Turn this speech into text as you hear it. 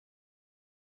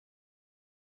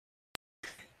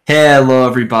Hello,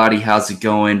 everybody. How's it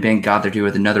going? Ben Goddard here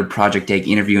with another Project Egg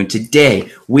interview, and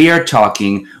today we are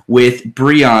talking with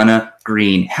Brianna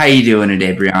Greene. How you doing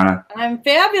today, Brianna? I'm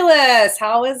fabulous.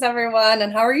 How is everyone?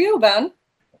 And how are you, Ben?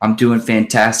 I'm doing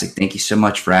fantastic. Thank you so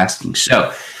much for asking.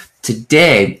 So,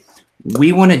 today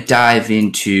we want to dive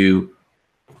into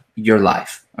your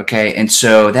life, okay? And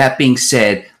so, that being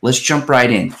said, let's jump right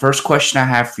in. First question I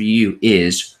have for you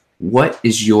is, what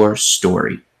is your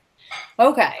story?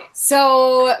 Okay,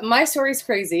 so my story's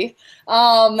crazy.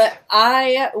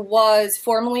 I was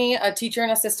formerly a teacher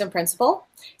and assistant principal,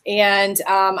 and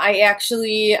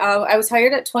I was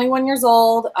hired at 21 years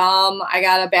old. I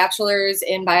got a bachelor's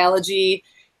in biology,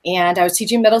 and I was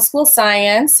teaching middle school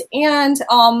science, and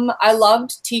I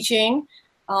loved teaching.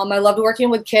 I loved working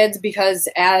with kids because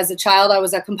as a child, I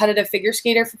was a competitive figure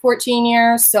skater for 14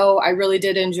 years, so I really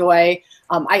did enjoy.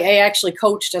 I actually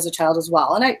coached as a child as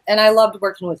well, and I loved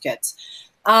working with kids.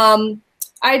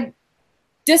 I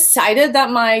decided that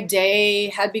my day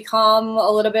had become a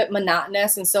little bit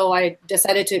monotonous, and so I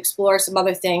decided to explore some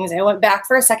other things. I went back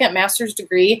for a second master's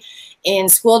degree in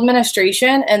school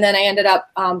administration, and then I ended up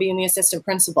being the assistant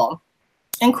principal,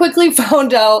 and quickly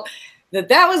found out that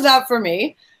that was not for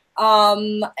me.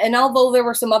 And although there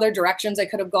were some other directions I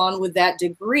could have gone with that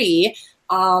degree,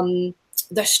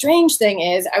 the strange thing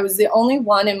is I was the only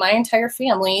one in my entire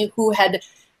family who had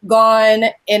gone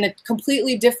in a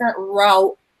completely different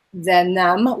route than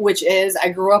them, which is I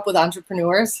grew up with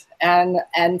entrepreneurs and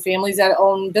families that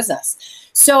own business.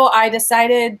 So I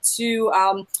decided to,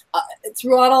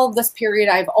 throughout all of this period,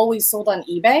 I've always sold on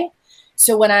eBay.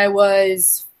 So when I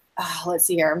was, let's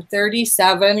see here, I'm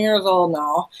 37 years old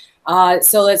now.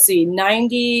 So let's see,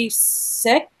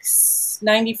 96,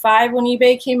 95 when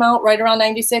eBay came out, right around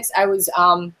 96, I was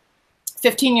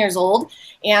 15 years old.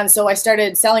 And so I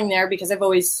started selling there because I've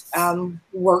always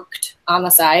worked on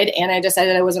the side, and I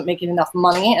decided I wasn't making enough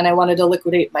money and I wanted to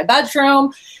liquidate my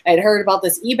bedroom. I had heard about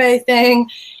this eBay thing.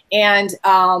 And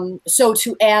so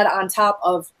to add on top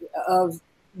of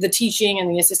the teaching and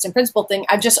the assistant principal thing,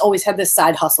 I've just always had this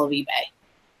side hustle of eBay.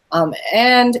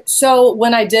 And so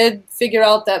when I did figure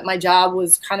out that my job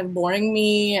was kind of boring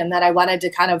me and that I wanted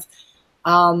to kind of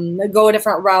go a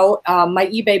different route, my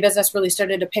eBay business really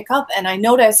started to pick up. And I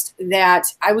noticed that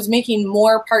I was making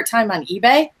more part-time on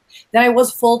eBay than I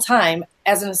was full-time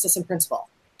as an assistant principal.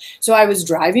 So I was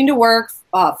driving to work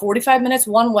 45 minutes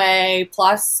one way,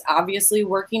 plus obviously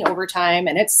working overtime,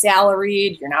 and it's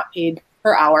salaried. You're not paid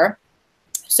per hour.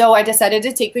 So I decided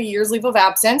to take a year's leave of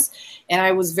absence, and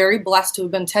I was very blessed to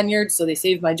have been tenured. So they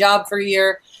saved my job for a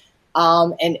year.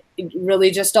 And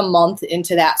really just a month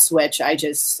into that switch, I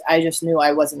just knew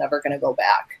I wasn't ever going to go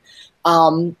back.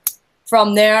 From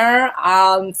there,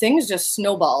 things just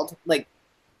snowballed like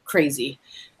crazy.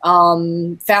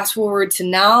 Fast forward to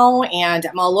now, and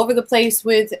I'm all over the place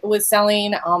with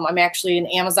selling. I'm actually an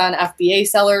Amazon FBA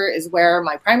seller is where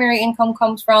my primary income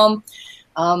comes from.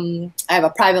 I have a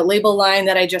private label line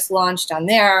that I just launched on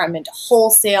there. I'm into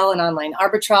wholesale and online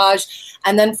arbitrage.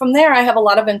 And then from there, I have a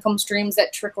lot of income streams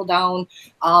that trickle down.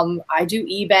 I do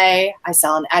eBay. I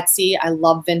sell on Etsy. I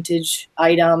love vintage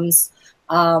items.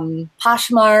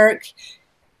 Poshmark.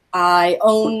 I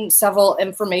own several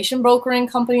information brokering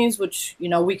companies, which,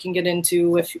 we can get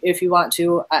into if you want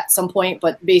to at some point.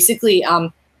 But basically,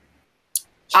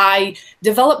 I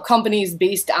develop companies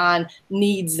based on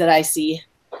needs that I see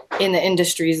in the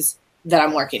industries that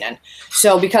I'm working in.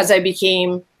 So because I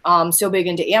became so big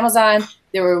into Amazon,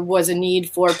 there was a need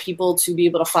for people to be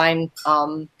able to find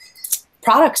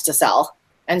products to sell.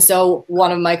 And so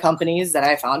one of my companies that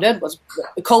I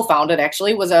co-founded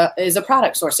is a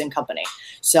product sourcing company.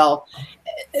 So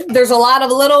there's a lot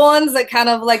of little ones that kind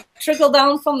of like trickle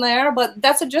down from there, but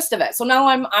that's the gist of it. So now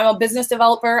I'm a business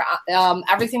developer.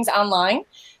 Everything's online.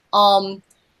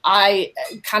 I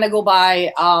kind of go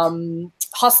by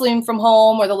hustling from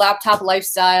home or the laptop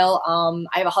lifestyle.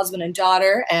 I have a husband and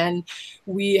daughter, and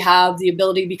we have the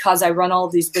ability, because I run all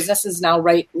of these businesses now,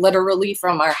 right, literally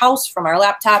from our house, from our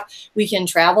laptop, we can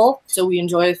travel. So we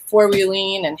enjoy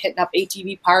four-wheeling and hitting up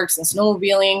ATV parks and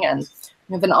snowmobiling, and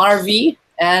we have an RV,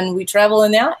 and we travel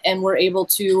in that, and we're able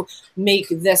to make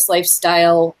this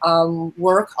lifestyle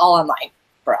work all online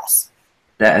for us.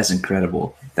 That is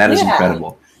incredible. That is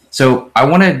incredible. So I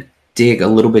want to dig a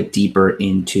little bit deeper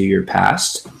into your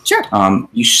past. Sure.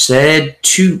 You said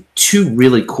two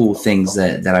really cool things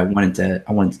that I wanted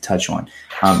to touch on.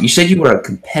 You said you were a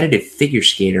competitive figure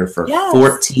skater for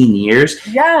 14 years.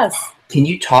 Yes. Can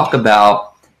you talk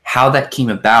about how that came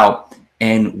about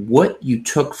and what you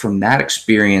took from that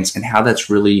experience and how that's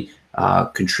really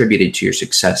contributed to your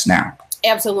success now?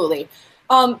 Absolutely.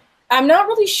 I'm not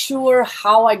really sure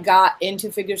how I got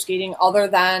into figure skating other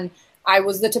than I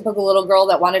was the typical little girl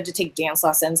that wanted to take dance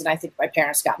lessons. And I think my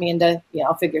parents got me into,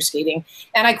 figure skating.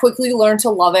 And I quickly learned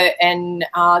to love it. And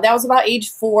that was about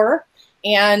age 4.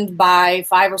 And by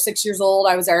 5 or 6 years old,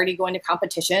 I was already going to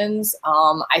competitions.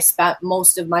 I spent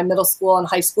most of my middle school and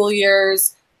high school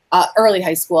years, early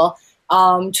high school,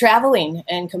 traveling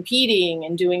and competing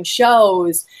and doing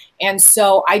shows. And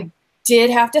so I did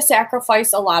have to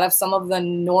sacrifice a lot of some of the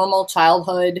normal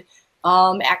childhood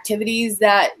activities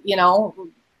that,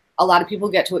 a lot of people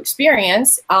get to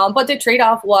experience. But the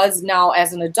trade-off was now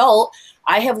as an adult,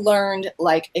 I have learned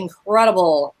like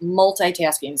incredible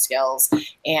multitasking skills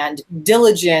and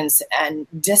diligence and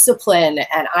discipline.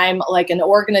 And I'm like an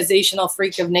organizational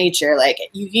freak of nature. Like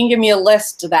you can give me a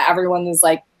list that everyone is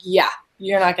like, yeah,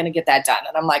 you're not going to get that done.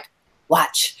 And I'm like,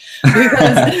 watch.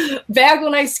 Because back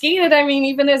when I skated, I mean,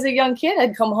 even as a young kid,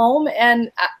 I'd come home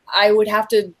and I would have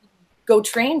to go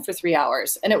train for 3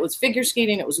 hours. And it was figure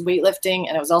skating, it was weightlifting,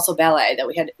 and it was also ballet that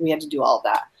we had to do all of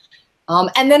that.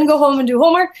 And then go home and do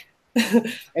homework.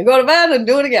 And go to bed and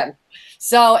do it again.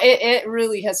 So it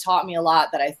really has taught me a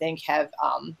lot that I think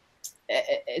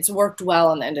it's worked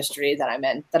well in the industry that I'm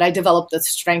in, that I developed the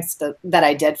strengths that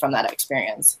I did from that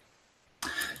experience.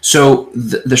 So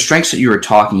the strengths that you were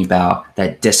talking about,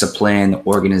 that discipline,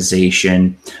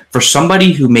 organization, for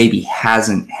somebody who maybe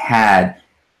hasn't had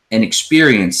an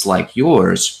experience like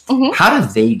yours, how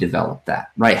do they develop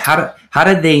that, right? How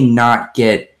do they not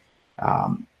get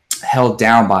held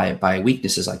down by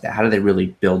weaknesses like that? How do they really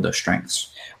build those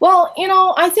strengths? Well,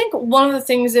 I think one of the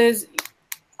things is,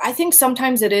 I think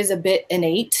sometimes it is a bit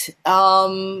innate.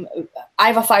 I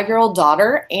have a 5-year-old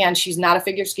daughter, and she's not a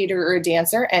figure skater or a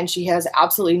dancer, and she has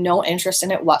absolutely no interest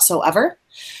in it whatsoever.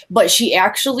 But she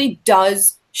actually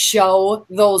does show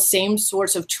those same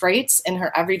sorts of traits in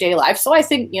her everyday life. So I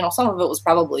think, some of it was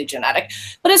probably genetic.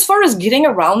 But as far as getting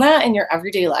around that in your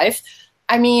everyday life,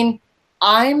 I mean,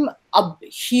 I'm a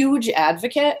huge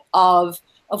advocate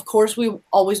of course, we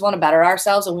always want to better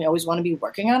ourselves and we always want to be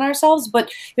working on ourselves. But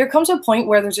there comes a point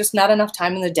where there's just not enough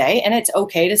time in the day. And it's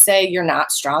okay to say you're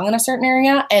not strong in a certain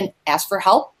area and ask for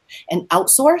help and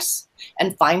outsource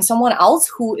and find someone else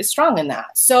who is strong in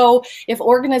that. So if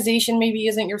organization maybe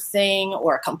isn't your thing,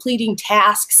 or completing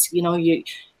tasks, you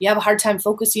have a hard time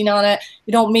focusing on it,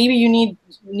 maybe you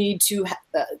need to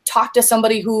talk to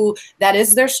somebody who that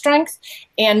is their strength.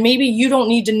 And maybe you don't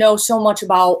need to know so much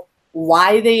about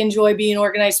why they enjoy being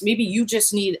organized. Maybe you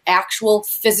just need actual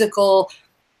physical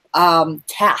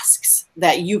tasks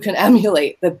that you can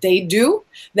emulate that they do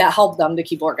that help them to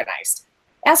keep organized.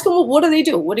 Ask them, what do they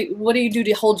do? What do you do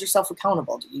to hold yourself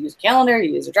accountable? Do you use a calendar? Do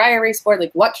you use a dry erase board?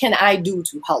 Like, what can I do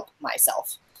to help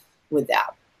myself with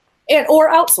that? Or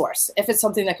outsource if it's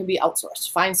something that can be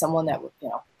outsourced. Find someone that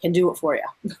can do it for you.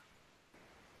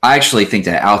 I actually think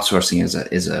that outsourcing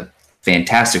is a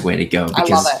fantastic way to go,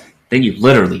 because I love it. Then you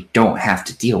literally don't have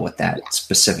to deal with that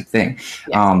specific thing.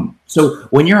 Yeah. So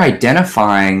when you're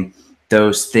identifying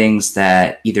those things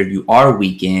that either you are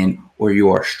weak in or you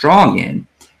are strong in,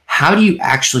 how do you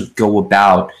actually go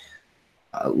about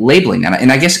labeling that?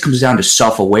 And I guess it comes down to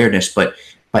self-awareness, but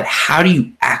how do you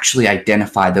actually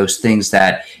identify those things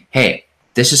that, hey,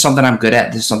 this is something I'm good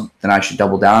at, this is something I should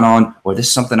double down on, or this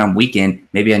is something I'm weak in,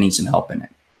 maybe I need some help in it?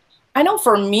 I know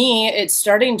for me, it's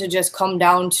starting to just come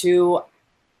down to,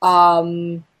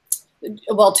 two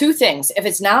things. If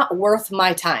it's not worth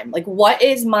my time, like what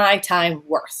is my time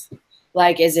worth?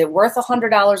 Like, is it worth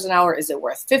 $100 an hour? Is it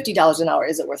worth $50 an hour?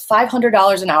 Is it worth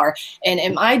 $500 an hour? And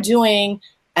am I doing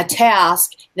a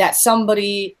task that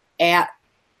somebody at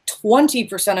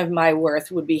 20% of my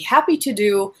worth would be happy to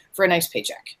do for a nice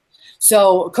paycheck?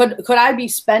 So could I be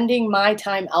spending my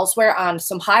time elsewhere on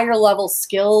some higher level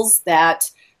skills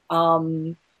that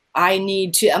I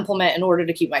need to implement in order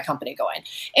to keep my company going?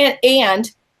 And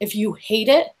if you hate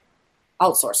it,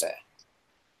 outsource it.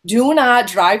 Do not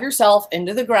drive yourself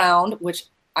into the ground, which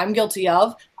I'm guilty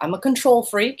of. I'm a control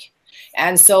freak.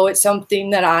 And so it's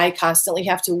something that I constantly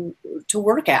have to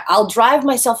work at. I'll drive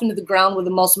myself into the ground with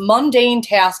the most mundane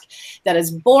task that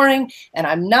is boring and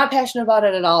I'm not passionate about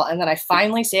it at all. And then I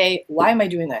finally say, why am I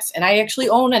doing this? And I actually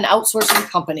own an outsourcing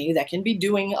company that can be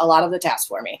doing a lot of the tasks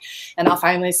for me. And I'll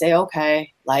finally say,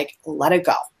 okay, like, let it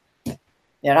go.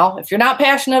 If you're not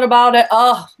passionate about it,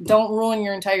 don't ruin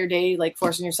your entire day, like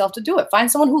forcing yourself to do it. Find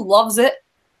someone who loves it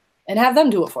and have them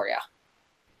do it for you.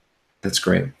 That's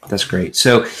great. That's great.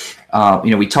 So,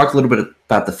 we talked a little bit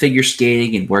about the figure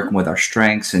skating and working with our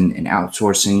strengths and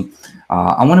outsourcing.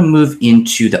 I want to move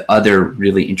into the other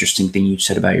really interesting thing you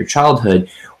said about your childhood,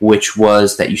 which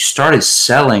was that you started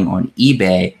selling on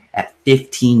eBay at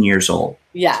 15 years old.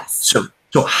 Yes. So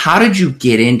So how did you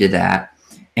get into that,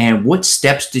 and what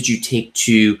steps did you take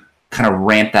to kind of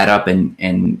ramp that up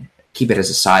and keep it as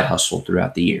a side hustle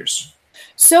throughout the years?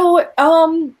 So,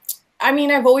 I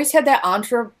mean, I've always had that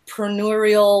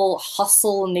entrepreneurial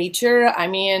hustle nature. I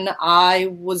mean, I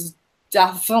was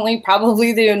definitely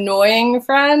probably the annoying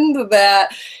friend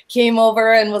that came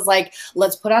over and was like,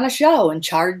 let's put on a show and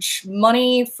charge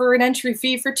money for an entry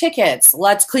fee for tickets.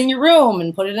 Let's clean your room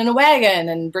and put it in a wagon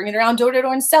and bring it around door to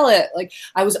door and sell it. Like,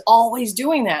 I was always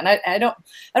doing that. And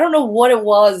I don't know what it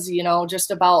was, you know,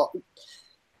 just about,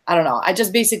 I don't know. I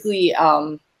just basically,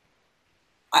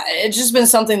 it's just been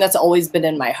something that's always been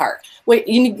in my heart. Wait,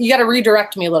 you got to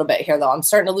redirect me a little bit here, though. I'm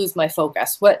starting to lose my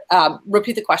focus.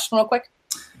 Repeat the question real quick.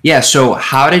 Yeah. So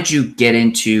how did you get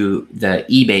into the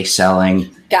eBay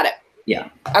selling? Got it. Yeah.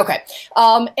 Okay.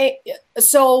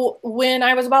 So when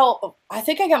I was about, I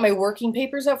think I got my working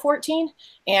papers at 14.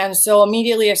 And so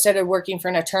immediately I started working for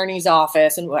an attorney's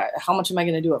office. And how much am I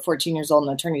going to do at 14 years old in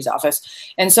an attorney's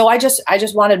office? And so I just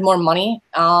wanted more money.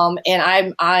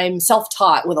 And I'm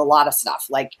self-taught with a lot of stuff.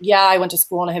 Like, yeah, I went to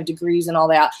school and I have degrees and all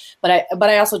that, but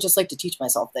I also just like to teach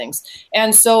myself things.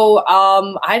 And so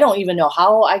I don't even know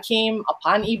how I came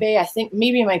upon eBay. I think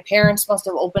maybe my parents must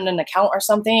have opened an account or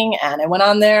something. And I went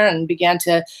on there and began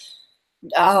to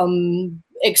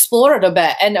explore it a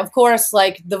bit. And of course,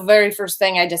 like the very first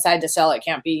thing I decided to sell, it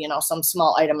can't be, you know, some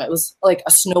small item. It was like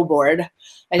a snowboard.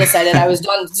 I decided I was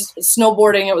done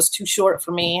snowboarding. It was too short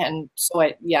for me. And so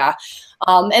and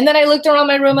then I looked around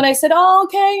my room and I said, oh,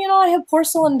 okay, you know, I have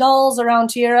porcelain dolls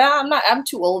around here. I'm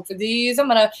too old for these.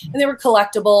 And they were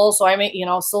collectible. So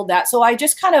I sold that. So I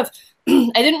just kind of,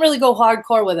 I didn't really go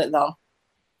hardcore with it though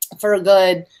for a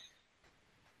good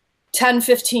 10,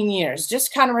 15 years,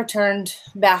 just kind of returned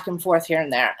back and forth here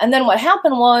and there. And then what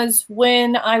happened was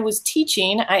when I was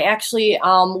teaching, I actually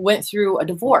went through a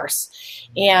divorce,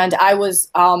 and I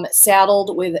was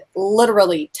saddled with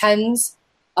literally tens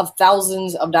of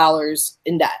thousands of dollars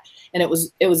in debt. And it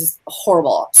was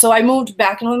horrible. So I moved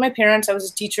back in with my parents. I was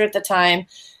a teacher at the time.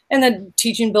 And then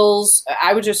teaching bills,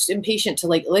 I was just impatient to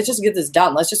like, let's just get this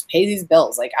done. Let's just pay these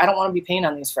bills. Like, I don't want to be paying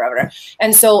on these forever.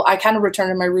 And so I kind of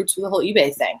returned to my roots with the whole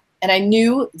eBay thing. And I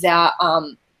knew that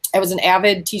I was an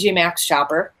avid TJ Maxx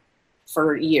shopper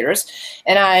for years.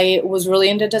 And I was really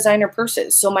into designer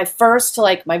purses. So my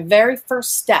very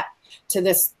first step to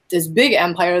this big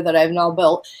empire that I've now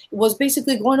built was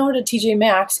basically going over to TJ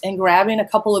Maxx and grabbing a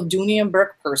couple of Dooney and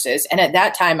Burke purses. And at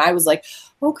that time I was like,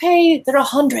 okay, they're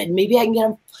 $100. Maybe I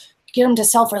can get them to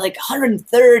sell for like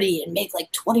 $130 and make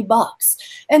like $20.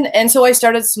 And so I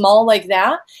started small like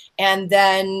that. And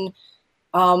then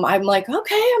I'm like,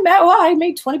 okay, I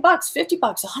made $20, $50,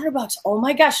 $100. Oh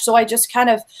my gosh. So I just kind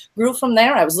of grew from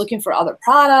there. I was looking for other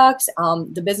products.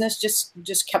 The business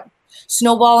just kept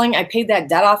snowballing. I paid that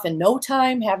debt off in no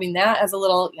time, having that as a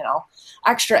little,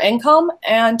 extra income.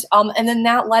 And then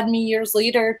that led me years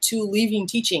later to leaving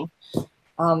teaching.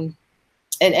 And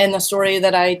the story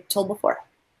that I told before.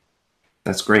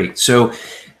 That's great. So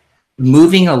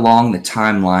moving along the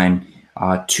timeline,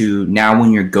 to now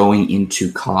when you're going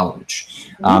into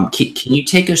college. Can you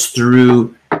take us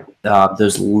through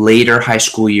those later high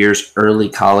school years, early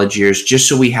college years, just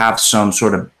so we have some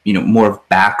sort of, more of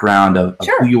background of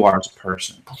Sure. who you are as a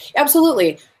person?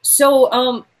 Absolutely.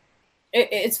 So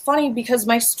it's funny because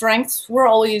my strengths were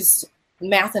always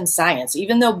math and science,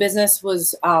 even though business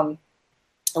was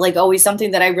like always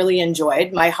something that I really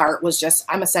enjoyed. My heart was just,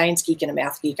 I'm a science geek and a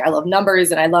math geek. I love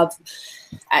numbers and I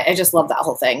just love that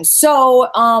whole thing. So,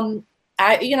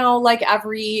 like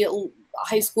every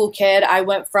high school kid, I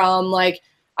went from like,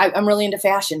 I'm really into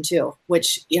fashion too,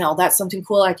 which, that's something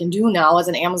cool I can do now as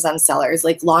an Amazon seller, is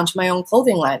like launch my own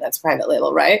clothing line that's private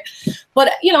label, right?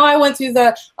 But, I went through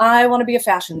I want to be a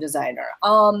fashion designer.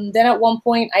 Then at one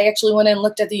point, I actually went and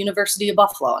looked at the University of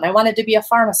Buffalo, and I wanted to be a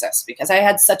pharmacist because I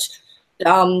had such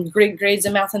great grades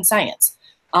in math and science.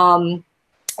 And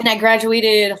I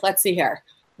graduated, let's see here,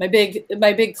 my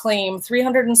big claim,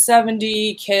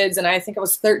 370 kids, and I think I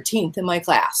was 13th in my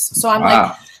class. So I'm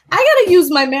like, I got to use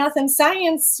my math and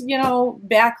science,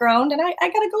 background, and I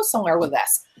got to go somewhere with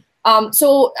this.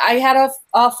 So I had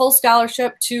a full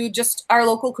scholarship to just our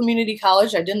local community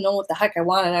college. I didn't know what the heck I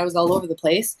wanted. I was all over the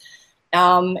place,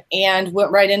 and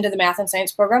went right into the math and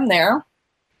science program there.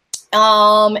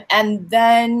 And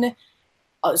then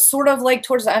sort of like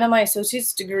towards the end of my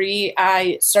associate's degree,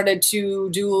 I started to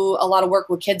do a lot of work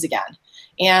with kids again.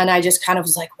 And I just kind of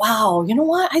was like, wow, you know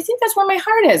what? I think that's where my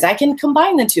heart is. I can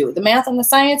combine the two, the math and the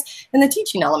science and the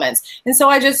teaching elements. And so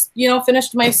I just,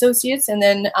 finished my associates and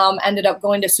then ended up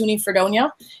going to SUNY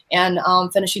Fredonia and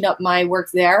finishing up my work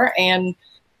there. And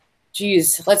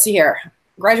geez, let's see here.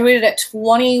 graduated at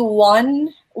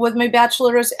 21 with my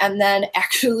bachelor's, and then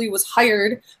actually was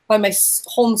hired by my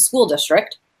home school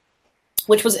district,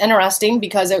 which was interesting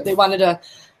because they wanted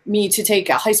me to take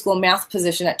a high school math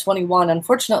position at 21.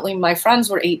 Unfortunately, my friends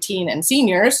were 18 and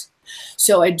seniors,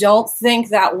 so I don't think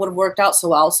that would have worked out so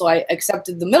well. So I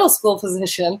accepted the middle school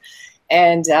position,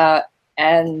 and at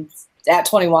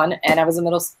 21, and I was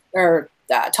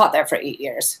taught there for 8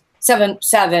 years, seven,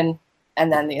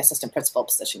 and then the assistant principal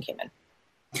position came in.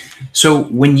 So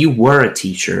when you were a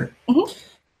teacher, Mm-hmm.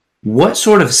 what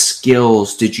sort of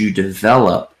skills did you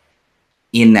develop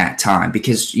in that time?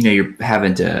 Because, you're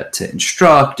having to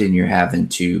instruct, and you're having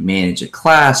to manage a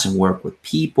class and work with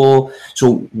people.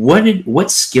 So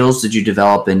what skills did you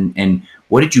develop, and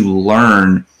what did you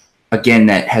learn, again,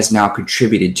 that has now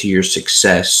contributed to your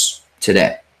success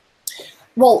today?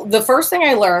 Well, the first thing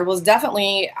I learned was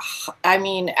definitely,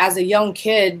 as a young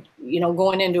kid,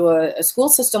 going into a school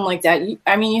system like that, you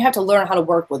have to learn how to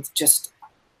work with just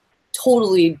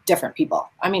totally different people.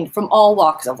 From all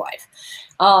walks of life.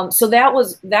 So that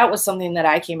was something that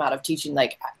I came out of teaching.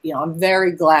 I'm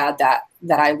very glad that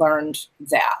I learned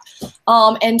that.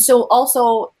 And so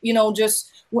also,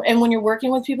 and when you're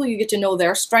working with people, you get to know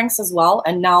their strengths as well.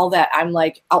 And now that I'm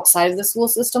outside of the school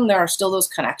system, there are still those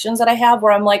connections that I have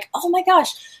where I'm like, oh my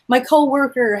gosh, my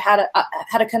coworker had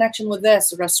a connection with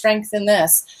this or a strength in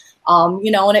this,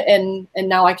 and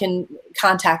now I can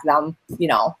contact them,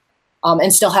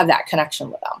 and still have that connection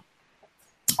with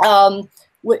them.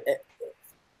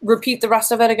 Repeat the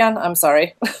rest of it again. I'm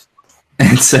sorry.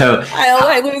 And so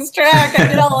I lose track.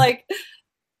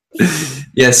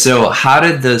 Yeah. So how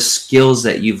did the skills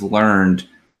that you've learned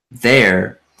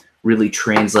there really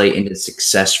translate into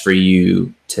success for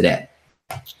you today?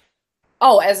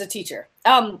 Oh, as a teacher.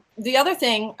 The other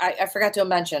thing I forgot to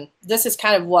mention, this is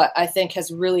kind of what I think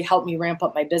has really helped me ramp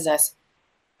up my business.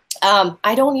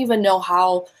 I don't even know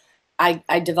how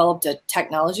I developed a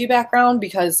technology background,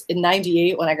 because in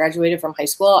 98, when I graduated from high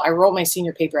school, I wrote my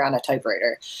senior paper on a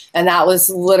typewriter. And that was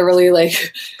literally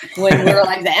when we were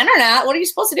the internet, what are you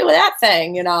supposed to do with that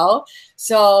thing?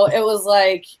 So it was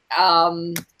I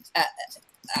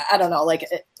don't know,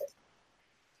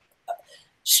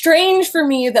 strange for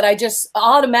me that I just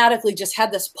automatically just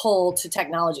had this pull to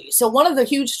technology. So one of the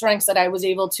huge strengths that I was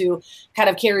able to kind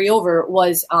of carry over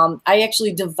was I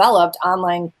actually developed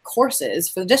online courses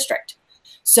for the district.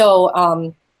 So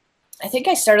I think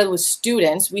I started with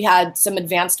students. We had some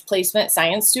advanced placement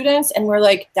science students, and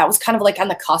that was kind of on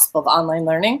the cusp of online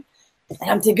learning. And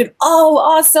I'm thinking, oh,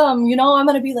 awesome. I'm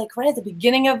going to be right at the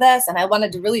beginning of this. And I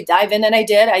wanted to really dive in, and I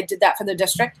did. I did that for the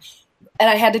district. And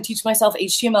I had to teach myself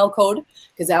HTML code,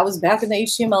 because that was back in the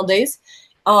HTML days.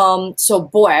 So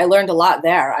boy, I learned a lot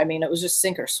there. It was just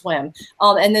sink or swim.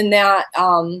 And then that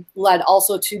led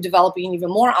also to developing even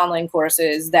more online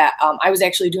courses that I was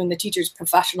actually doing the teachers'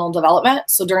 professional development.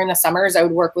 So during the summers, I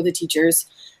would work with the teachers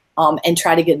and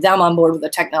try to get them on board with the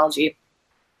technology.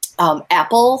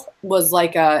 Apple was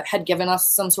had given us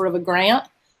some sort of a grant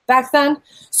back then.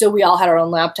 So we all had our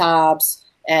own laptops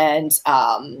and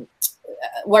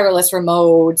wireless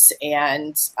remotes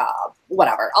and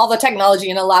whatever, all the technology.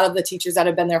 And a lot of the teachers that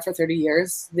had been there for 30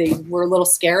 years, they were a little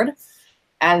scared.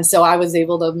 And so I was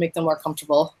able to make them more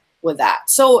comfortable with that.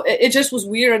 So it just was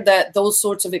weird that those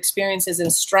sorts of experiences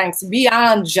and strengths,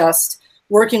 beyond just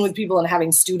working with people and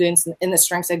having students and the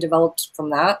strengths I developed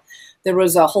from that, there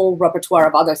was a whole repertoire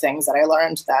of other things that I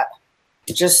learned that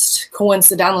just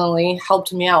coincidentally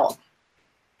helped me out.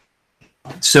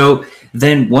 So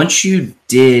then once you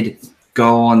did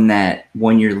go on that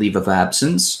 1-year leave of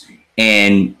absence,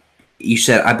 and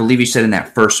I believe you said in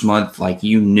that first month,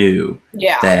 you knew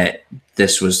that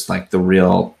this was the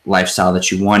real lifestyle that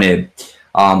you wanted.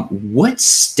 What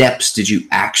steps did you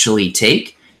actually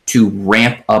take to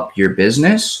ramp up your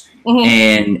business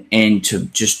and to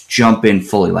just jump in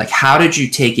fully? How did you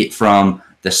take it from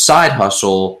the side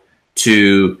hustle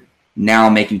to now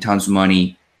I'm making tons of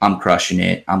money, I'm crushing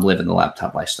it, I'm living the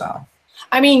laptop lifestyle?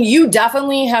 You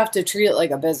definitely have to treat it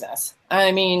like a business.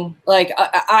 I'm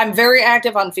very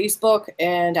active on Facebook,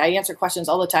 and I answer questions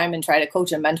all the time and try to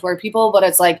coach and mentor people, but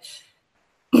it's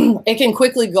it can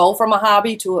quickly go from a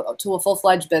hobby to a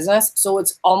full-fledged business. So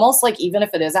it's almost even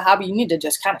if it is a hobby, you need to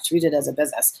just kind of treat it as a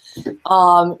business.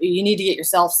 You need to get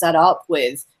yourself set up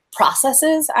with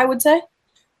processes, I would say.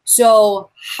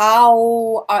 So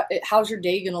how's your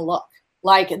day going to look?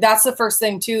 Like, that's the first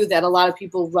thing too that a lot of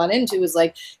people run into is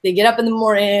like, they get up in the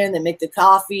morning, they make the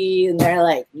coffee, and they're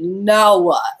like, now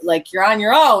what? Like, you're on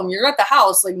your own, you're at the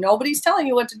house, like nobody's telling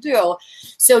you what to do.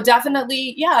 So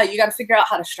definitely, yeah, you got to figure out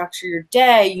how to structure your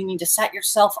day. You need to set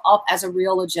yourself up as a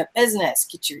real legit business.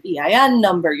 Get your EIN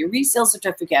number, your resale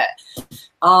certificate,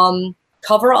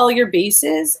 cover all your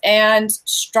bases and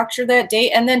structure that day.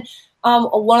 And then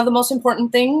one of the most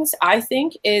important things, I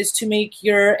think, is to make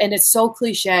and it's so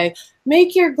cliche,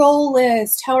 make your goal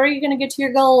list. How are you going to get to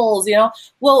your goals?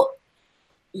 Well,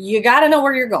 you got to know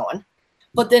where you're going.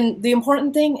 But then the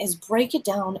important thing is break it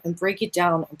down and break it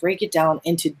down and break it down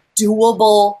into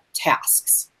doable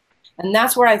tasks. And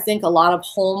that's where I think a lot of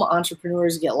home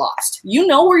entrepreneurs get lost. You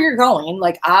know where you're going.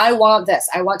 Like, I want this.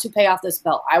 I want to pay off this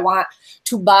bill. I want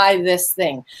to buy this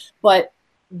thing. But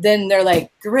then they're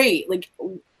like, great, like,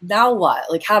 now what?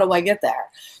 Like, how do I get there?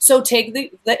 So take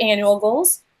the annual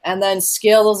goals and then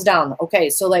scale those down. Okay,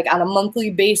 so like on a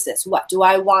monthly basis, what do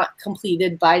I want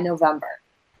completed by November?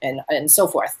 And so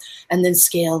forth. And then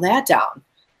scale that down.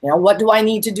 What do I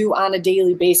need to do on a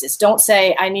daily basis? Don't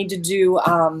say I need to do,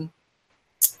 I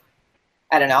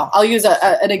don't know. I'll use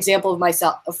an example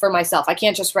for myself. I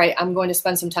can't just write, I'm going to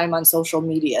spend some time on social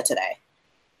media today.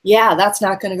 Yeah, that's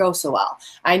not going to go so well.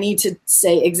 I need to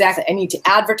say exactly, I need to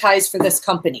advertise for this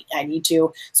company.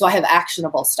 So I have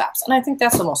actionable steps. And I think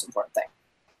that's the most important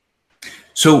thing.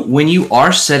 So when you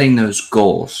are setting those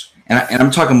goals, and I'm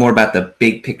talking more about the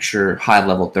big picture, high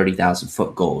level, 30,000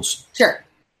 foot goals. Sure.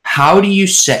 How do you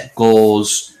set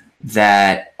goals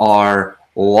that are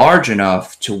large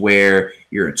enough to where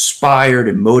you're inspired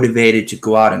and motivated to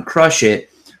go out and crush it,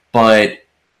 but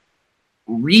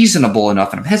reasonable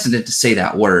enough, and I'm hesitant to say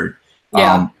that word,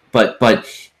 but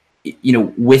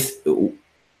with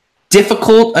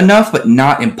difficult enough, but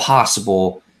not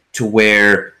impossible to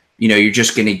where, you're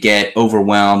just going to get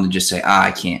overwhelmed and just say,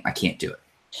 I can't do it.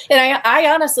 And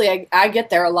I honestly, I get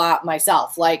there a lot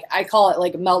myself. Like, I call it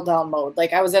like meltdown mode.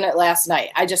 Like, I was in it last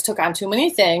night. I just took on too many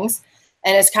things,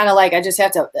 and it's kind of like, I just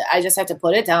have to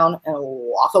put it down and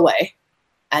walk away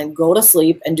and go to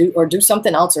sleep and do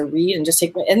something else or read and just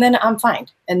and then I'm fine.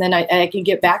 And then I can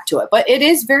get back to it. But it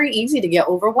is very easy to get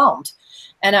overwhelmed.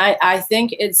 And I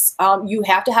think it's, you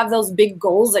have to have those big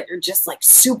goals that you're just like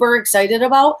super excited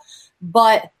about,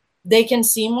 but they can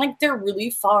seem like they're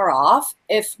really far off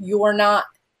if you're not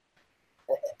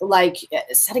like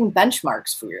setting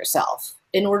benchmarks for yourself.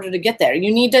 In order to get there,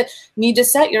 you need to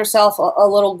set yourself a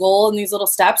little goal in these little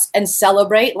steps and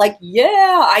celebrate. Like,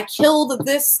 yeah, I killed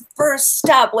this first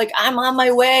step. Like, I'm on my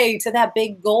way to that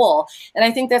big goal. And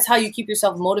I think that's how you keep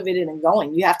yourself motivated and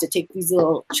going. You have to take these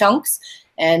little chunks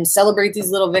and celebrate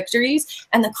these little victories.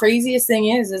 And the craziest thing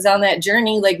is on that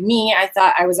journey, like me, I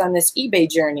thought I was on this eBay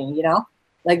journey,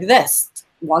 like this,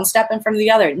 one step in front of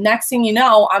the other. Next thing you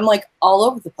know, I'm like all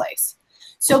over the place.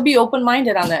 So be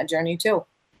open-minded on that journey too.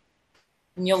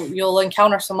 And you'll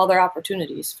encounter some other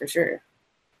opportunities for sure.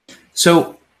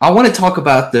 So I want to talk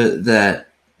about the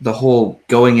whole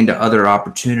going into other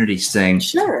opportunities thing.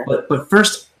 Sure. But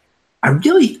first, I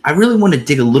really want to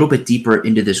dig a little bit deeper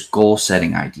into this goal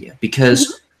setting idea,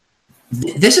 because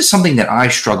this is something that I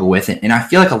struggle with, and I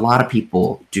feel like a lot of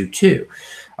people do too.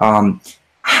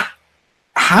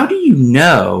 How do you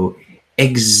know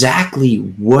exactly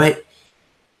what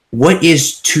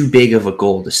is too big of a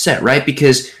goal to set, right?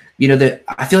 Because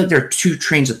I feel like there are two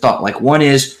trains of thought. Like, one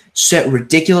is set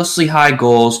ridiculously high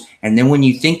goals, and then when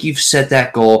you think you've set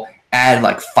that goal, add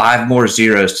like 5 more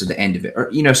zeros to the end of it,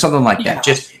 or something like that.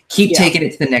 Just keep taking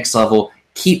it to the next level,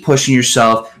 keep pushing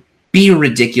yourself, be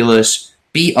ridiculous,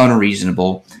 be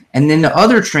unreasonable. And then the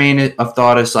other train of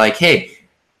thought is like, hey,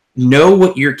 know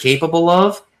what you're capable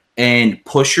of and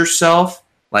push yourself,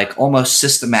 like almost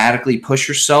systematically push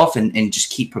yourself and just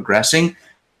keep progressing.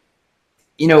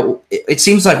 It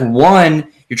seems like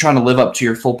one, you're trying to live up to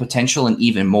your full potential and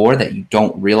even more that you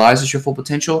don't realize is your full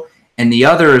potential. And the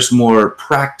other is more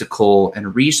practical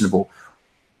and reasonable.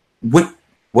 What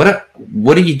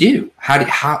do you do?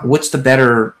 What's the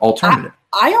better alternative?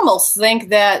 I almost think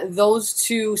that those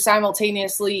two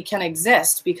simultaneously can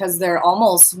exist because they're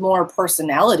almost more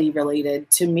personality related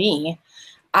to me.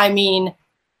 I mean,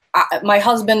 my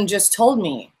husband just told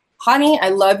me, honey, I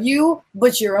love you,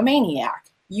 but you're a maniac.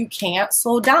 You can't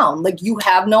slow down. Like, you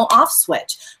have no off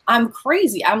switch. I'm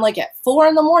crazy. I'm like at 4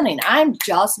 a.m. I'm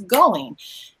just going.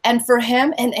 And for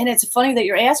him, and it's funny that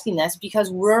you're asking this because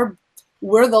we're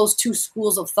those two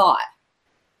schools of thought.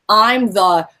 I'm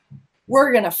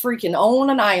we're going to freaking own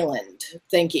an island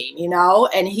thinking,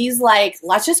 and he's like,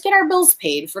 let's just get our bills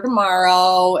paid for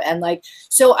tomorrow. And like,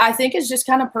 so I think it's just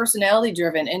kind of personality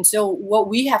driven. And so what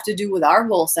we have to do with our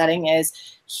goal setting is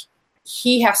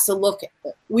he has to look,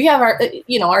 we have our,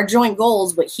 our joint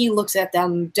goals, but he looks at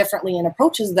them differently and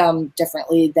approaches them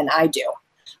differently than I do.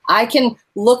 I can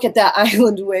look at that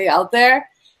island way out there,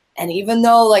 and even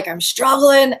though like I'm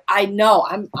struggling, I know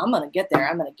I'm going to get there.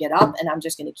 I'm going to get up and I'm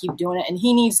just going to keep doing it. And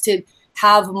he needs to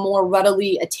have more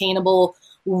readily attainable,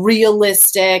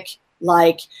 realistic,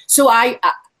 so I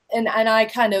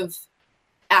kind of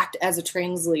act as a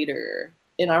translator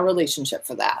in our relationship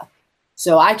for that.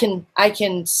 So I can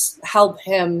help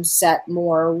him set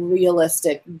more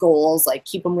realistic goals, like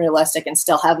keep them realistic and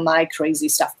still have my crazy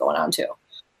stuff going on too.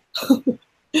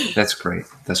 That's great.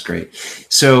 That's great.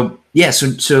 So yeah,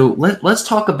 so let's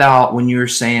talk about when you were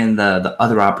saying the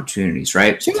other opportunities,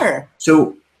 right? Sure.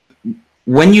 So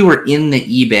when you were in the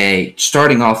eBay,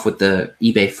 starting off with the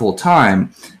eBay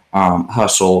full-time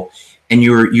hustle, and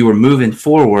you were moving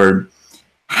forward,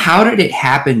 how did it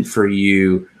happen for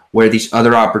you where these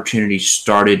other opportunities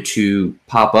started to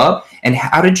pop up? And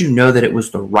how did you know that it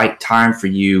was the right time for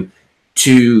you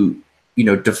to,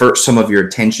 divert some of your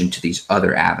attention to these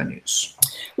other avenues?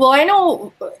 Well, I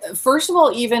know, first of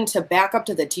all, even to back up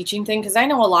to the teaching thing, because I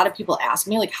know a lot of people ask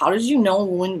me, like, how did you know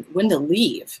when to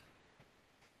leave?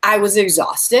 I was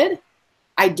exhausted.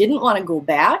 I didn't want to go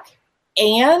back.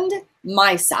 And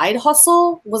my side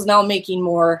hustle was now making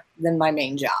more than my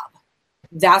main job.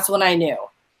 That's when I knew.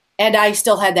 And I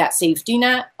still had that safety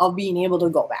net of being able to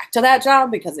go back to that job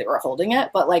because they were holding it.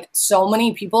 But like so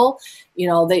many people,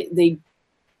 they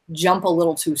jump a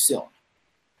little too soon,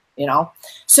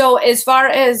 So as far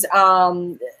as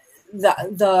the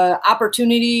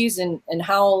opportunities and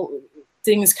how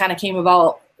things kind of came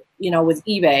about, with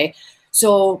eBay.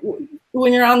 So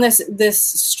when you're on this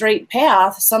straight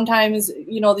path, sometimes,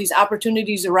 these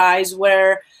opportunities arise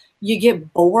where you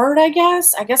get bored, I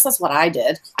guess. I guess that's what I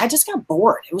did. I just got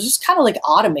bored. It was just kind of like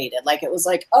automated. Like it was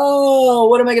like, oh,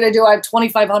 what am I going to do? I have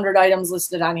 2,500 items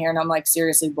listed on here and I'm like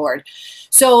seriously bored.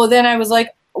 So then I was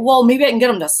like, well, maybe I can get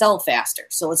them to sell faster.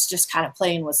 So let's just kind of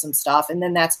playing with some stuff. And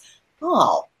then I've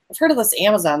heard of this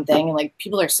Amazon thing and like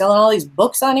people are selling all these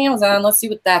books on Amazon. Let's see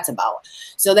what that's about.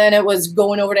 So then it was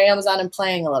going over to Amazon and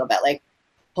playing a little bit like,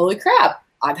 holy crap,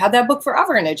 I've had that book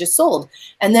forever and it just sold.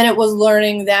 And then it was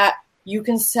learning that you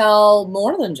can sell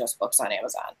more than just books on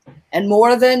Amazon and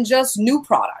more than just new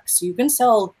products. You can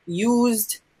sell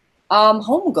used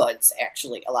home goods,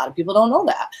 actually. A lot of people don't know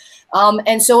that.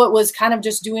 And so it was kind of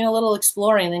just doing a little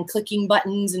exploring and clicking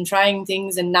buttons and trying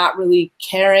things and not really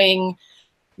caring,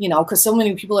 because so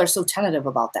many people are so tentative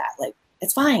about that. Like,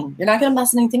 it's fine. You're not going to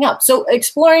mess anything up. So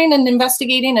exploring and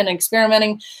investigating and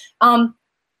experimenting. And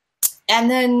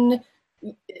then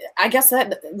I guess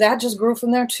that just grew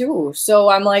from there too. So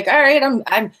I'm like, all right,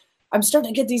 I'm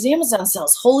starting to get these Amazon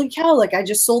sales. Holy cow. Like I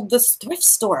just sold this thrift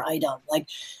store item. Like,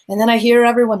 and then I hear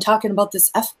everyone talking about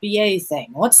this FBA thing.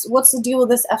 What's the deal with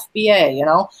this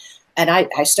FBA, And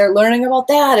I start learning about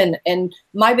that. And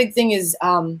my big thing is,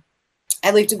 I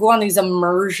like to go on these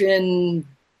immersion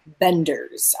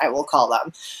benders, I will call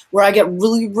them, where I get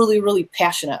really, really, really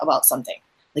passionate about something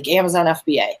like Amazon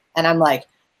FBA. And I'm like,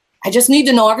 I just need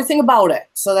to know everything about it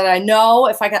so that I know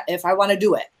if I want to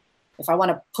do it, if I want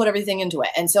to put everything into it.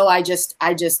 And so I just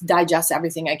digest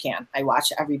everything I can. I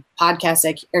watch every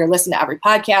podcast or listen to every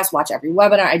podcast, watch every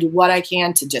webinar. I do what I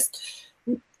can to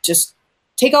just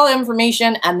take all the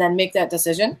information and then make that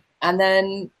decision. And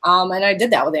then, and I did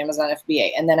that with Amazon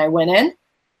FBA. And then I went in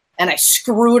and I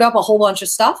screwed up a whole bunch of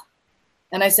stuff.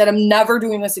 And I said, I'm never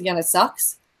doing this again. It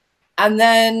sucks. And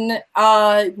then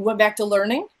went back to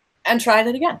learning and tried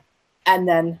it again. And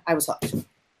then I was hooked.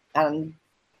 And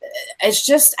it's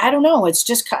just, I don't know. It's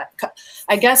just,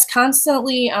 I guess,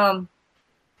 constantly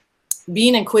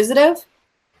being inquisitive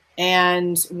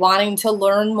and wanting to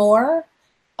learn more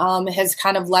has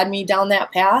kind of led me down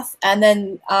that path. And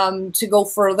then to go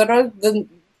further, as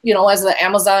the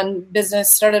Amazon business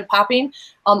started popping,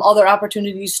 other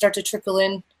opportunities start to trickle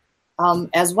in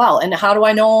as well. And how do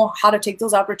I know how to take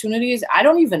those opportunities? I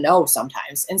don't even know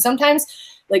sometimes. And sometimes,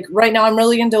 like right now, I'm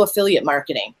really into affiliate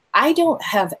marketing. I don't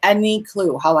have any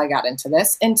clue how I got into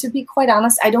this. And to be quite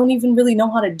honest, I don't even really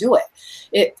know how to do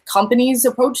it. Companies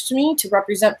approached me to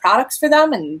represent products for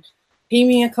them and pay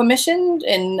me a commission.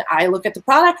 And I look at the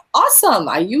product. Awesome.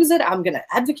 I use it. I'm going to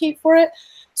advocate for it.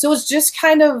 So it's just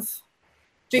kind of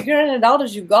figuring it out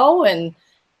as you go and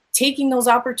taking those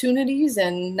opportunities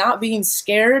and not being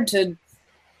scared to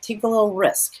take a little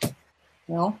risk,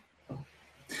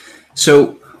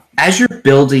 So as you're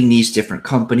building these different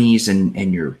companies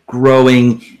and you're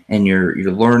growing and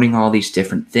you're learning all these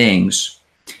different things,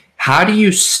 how do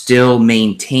you still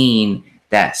maintain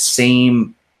that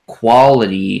same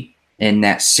quality and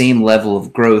that same level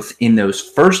of growth in those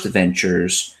first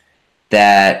ventures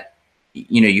that,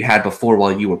 you had before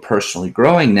while you were personally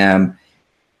growing them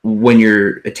when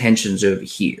your attention's over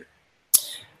here?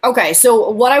 Okay, so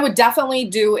what I would definitely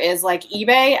do is like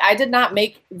eBay. I did not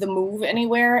make the move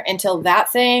anywhere until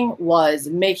that thing was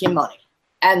making money,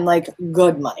 and like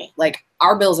good money. Like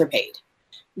our bills are paid.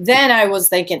 Then I was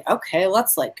thinking, okay,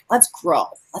 let's grow,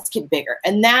 let's get bigger.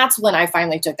 And that's when I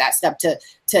finally took that step to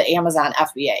Amazon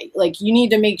FBA. Like you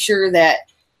need to make sure that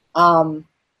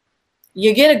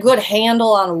you get a good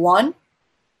handle on one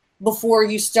before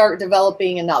you start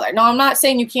developing another. Now, I'm not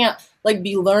saying you can't like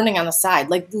be learning on the side.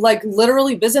 Like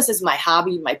literally business is my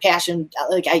hobby, my passion.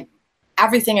 Like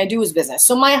everything I do is business.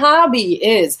 So my hobby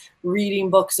is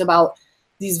reading books about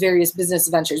these various business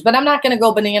ventures, but I'm not going to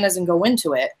go bananas and go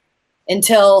into it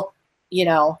until,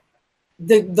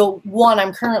 the one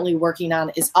I'm currently working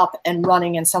on is up and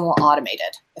running and somewhat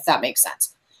automated, if that makes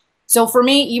sense. So for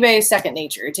me, eBay is second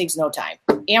nature. It takes no time.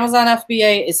 Amazon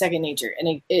FBA is second nature,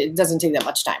 and it doesn't take that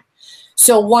much time.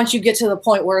 So once you get to the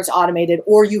point where it's automated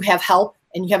or you have help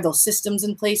and you have those systems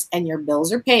in place and your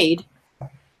bills are paid,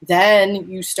 then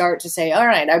you start to say, all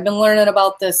right, I've been learning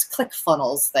about this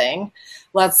ClickFunnels thing.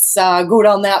 Let's go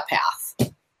down that path.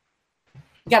 You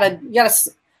gotta,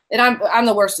 and I'm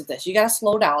the worst at this. You gotta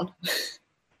slow down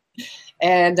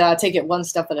and take it one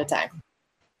step at a time.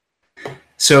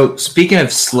 So speaking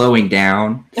of slowing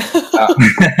down,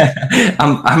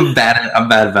 I'm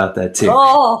bad about that too.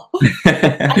 Oh,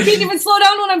 I can't even slow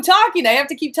down when I'm talking. I have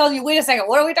to keep telling you, wait a second,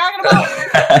 what are we talking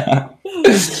about?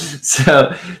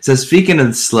 So speaking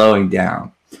of slowing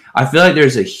down, I feel like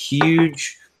there's a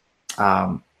huge,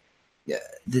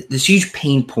 this huge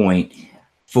pain point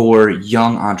for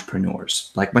young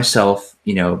entrepreneurs like myself,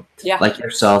 like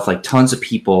yourself, like tons of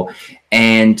people.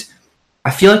 And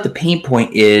I feel like the pain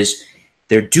point is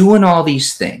they're doing all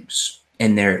these things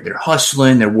and they're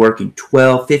hustling, they're working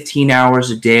 12, 15 hours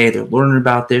a day. They're learning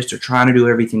about this. They're trying to do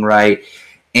everything right.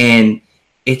 And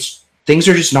things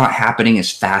are just not happening as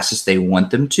fast as they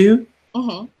want them to.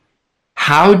 Mm-hmm.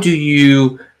 How do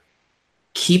you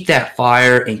keep that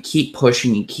fire and keep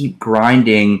pushing and keep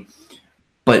grinding,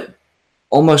 but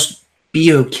almost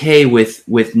be okay with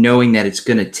knowing that it's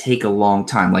going to take a long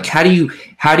time? Like how do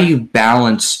you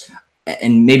balance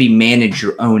and maybe manage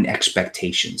your own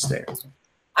expectations there?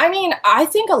 I mean, I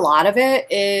think a lot of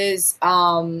it is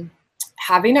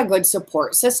having a good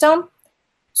support system.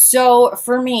 So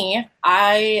for me,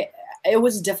 it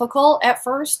was difficult at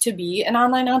first to be an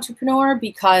online entrepreneur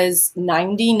because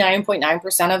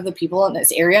 99.9% of the people in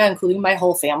this area, including my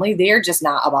whole family, they're just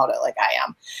not about it like I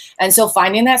am. And so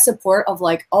finding that support of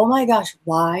like, oh my gosh,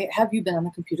 why have you been on the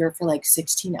computer for like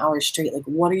 16 hours straight? Like,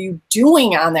 what are you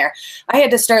doing on there? I had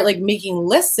to start like making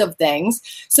lists of things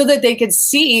so that they could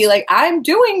see like I'm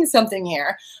doing something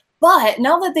here. But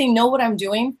now that they know what I'm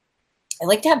doing, I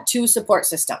like to have two support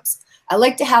systems. I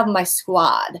like to have my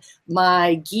squad,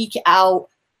 my geek out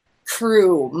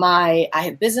crew, I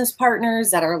have business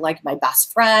partners that are like my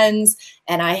best friends.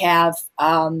 And I have,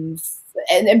 and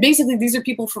basically these are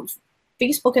people from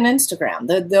Facebook and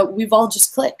Instagram we've all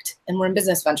just clicked and we're in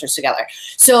business ventures together.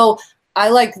 So I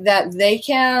like that they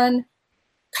can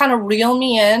kind of reel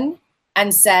me in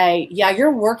and say, yeah,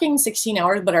 you're working 16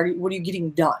 hours, but what are you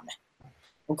getting done?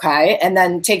 Okay. And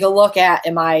then take a look at,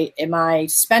 am I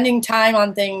spending time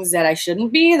on things that I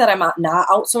shouldn't be, that I'm not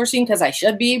outsourcing because I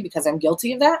should be, because I'm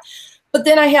guilty of that. But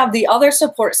then I have the other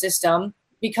support system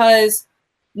because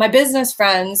my business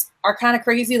friends are kind of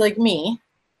crazy like me.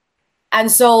 And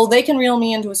so they can reel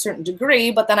me into a certain degree,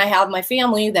 but then I have my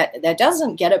family that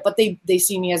doesn't get it, but they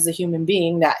see me as a human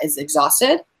being that is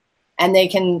exhausted, and they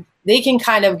can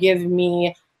kind of give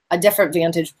me a different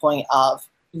vantage point of,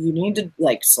 you need to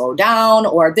like slow down,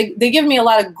 or they give me a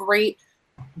lot of great,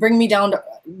 bring me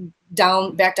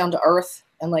back down to earth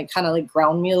and like kind of like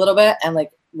ground me a little bit and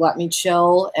like let me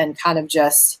chill and kind of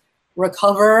just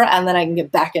recover. And then I can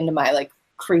get back into my like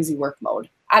crazy work mode.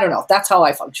 I don't know. That's how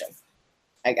I function,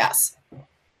 I guess.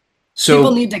 So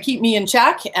people need to keep me in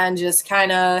check and just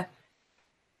kind of,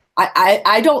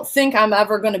 I don't think I'm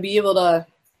ever going to be able to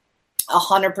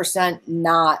 100%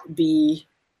 not be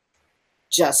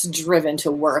just driven to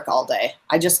work all day.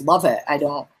 I just love it.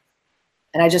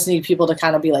 And I just need people to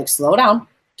kind of be like, slow down,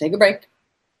 take a break.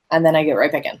 And then I get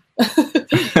right back in.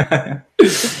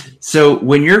 So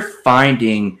when you're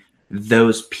finding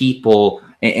those people,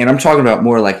 and I'm talking about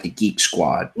more like the geek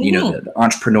squad, the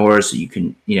entrepreneurs that you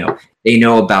can, they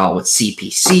know about what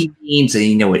CPC means,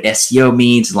 and what SEO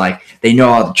means, like they know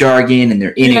all the jargon and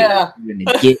they're in it, and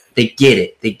they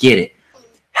get it.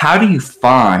 How do you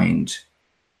find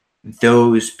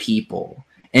those people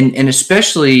And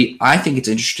especially, I think it's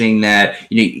interesting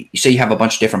that, you say you have a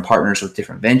bunch of different partners with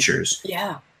different ventures.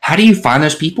 Yeah. How do you find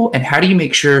those people, and how do you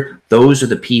make sure those are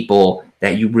the people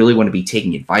that you really want to be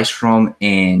taking advice from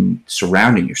and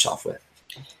surrounding yourself with?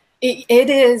 It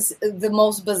is the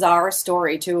most bizarre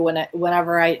story too.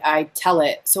 Whenever I tell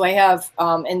it, so I have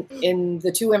in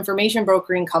the two information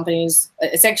brokering companies,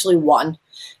 it's actually one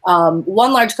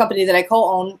large company that I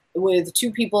co-own with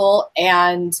two people,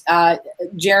 and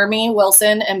Jeremy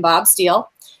Wilson and Bob Steele,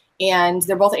 and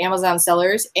they're both Amazon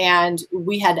sellers, and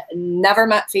we had never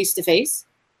met face to face,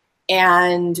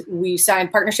 and we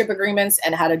signed partnership agreements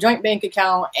and had a joint bank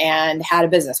account and had a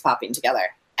business popping together.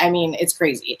 I mean, it's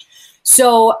crazy.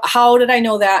 So how did I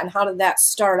know that, and how did that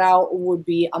start out? Would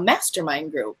be a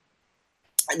mastermind group.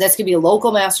 This could be a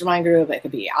local mastermind group. It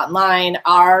could be online.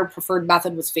 Our preferred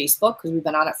method was Facebook because we've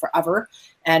been on it forever,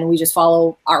 and we just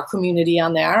follow our community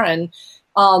on there, and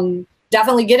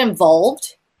definitely get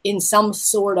involved in some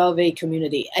sort of a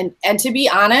community. And to be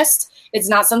honest, it's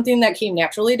not something that came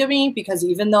naturally to me, because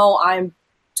even though I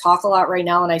talk a lot right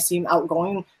now and I seem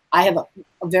outgoing, I have a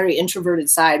very introverted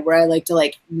side where I like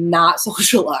to not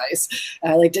socialize.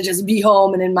 I like to just be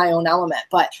home and in my own element.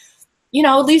 But,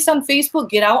 at least on Facebook,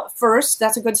 get out first.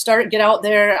 That's a good start. Get out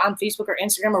there on Facebook or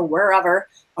Instagram or wherever,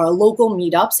 or local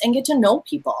meetups, and get to know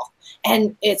people.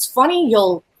 And it's funny,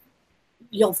 you'll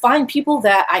find people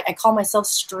that I call myself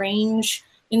strange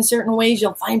in certain ways.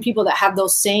 You'll find people that have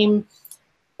those same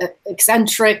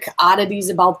eccentric oddities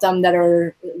about them that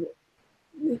are,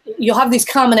 you'll have these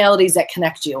commonalities that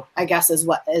connect you, I guess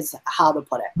is how to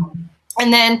put it.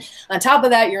 And then on top of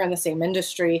that, you're in the same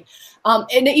industry.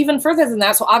 And even further than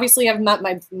that, so obviously I've met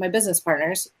my business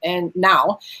partners and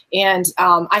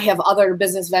I have other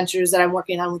business ventures that I'm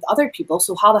working on with other people.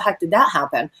 So how the heck did that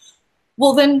happen?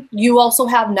 Well, then you also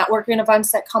have networking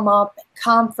events that come up,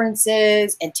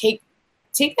 conferences, and take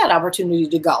that opportunity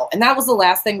to go. And that was the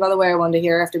last thing, by the way, I wanted to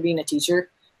hear after being a teacher.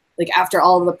 After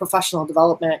all of the professional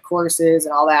development courses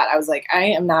and all that, I was like, I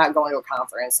am not going to a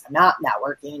conference. I'm not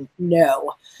networking.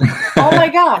 No. Oh my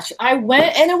gosh. I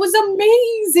went, and it was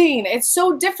amazing. It's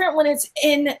so different when it's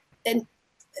in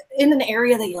an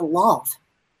area that you love.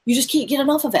 You just can't get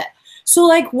enough of it. So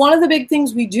one of the big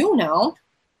things we do now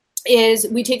is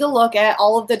we take a look at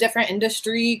all of the different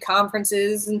industry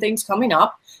conferences and things coming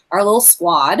up, our little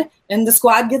squad, and the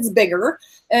squad gets bigger,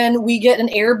 and we get an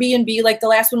Airbnb. Like the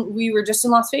last one, we were just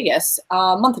in Las Vegas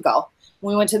a month ago.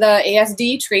 We went to the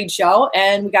ASD trade show,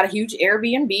 and we got a huge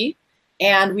Airbnb,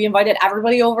 and we invited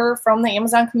everybody over from the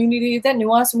Amazon community that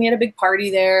knew us, and we had a big party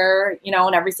there,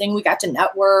 and everything. We got to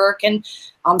network, and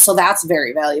so that's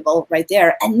very valuable right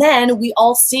there. And then we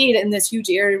all stayed in this huge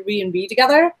Airbnb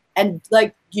together, and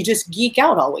you just geek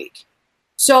out all week.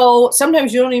 So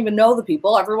sometimes you don't even know the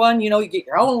people. Everyone, you get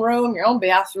your own room, your own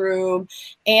bathroom,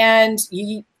 and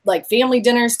you eat family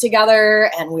dinners together,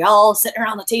 and we all sit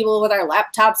around the table with our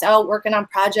laptops out working on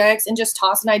projects and just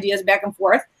tossing ideas back and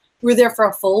forth. We're there for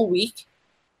a full week,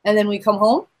 and then we come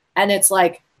home, and it's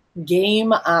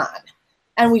game on.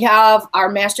 And we have our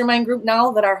mastermind group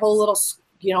now that our whole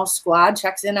little squad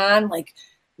checks in on,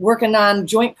 working on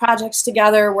joint projects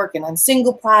together, working on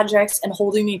single projects, and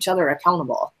holding each other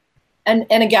accountable. And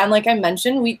again, like I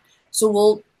mentioned,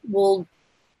 we'll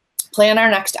plan our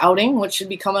next outing, which should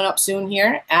be coming up soon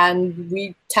here. And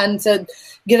we tend to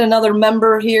get another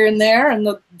member here and there, and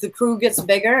the crew gets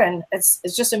bigger, and it's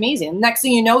just amazing. Next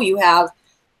thing you know, you have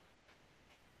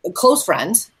close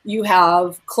friends, you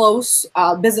have close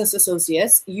business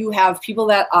associates, you have people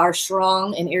that are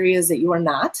strong in areas that you are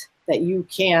not, that you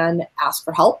can ask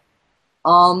for help.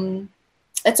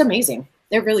 It's amazing.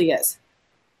 It really is.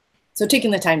 So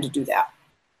taking the time to do that.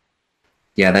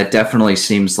 Yeah, that definitely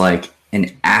seems like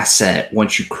an asset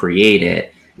once you create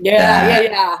it.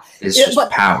 Yeah. It's just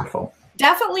powerful.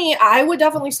 Definitely, I would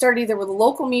definitely start either with a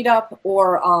local meetup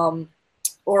or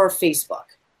Facebook.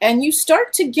 And you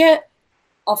start to get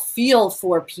a feel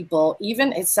for people,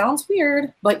 even, it sounds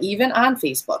weird, but even on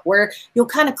Facebook, where you'll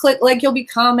kind of click, you'll be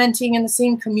commenting in the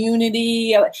same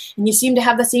community, and you seem to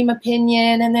have the same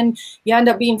opinion, and then you end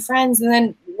up being friends, and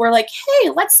then we're like, hey,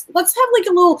 let's have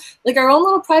a little, our own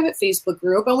little private Facebook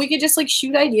group, and we could just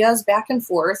shoot ideas back and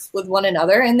forth with one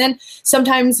another. And then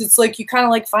sometimes it's you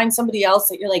kind of find somebody else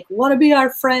that you're want to be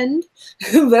our friend.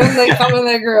 Then they come in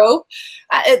the group.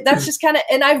 That's just kind of,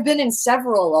 and I've been in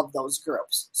several of those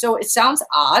groups. So it sounds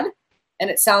odd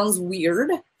and it sounds weird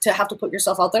to have to put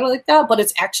yourself out there like that, but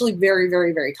it's actually very,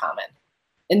 very, very common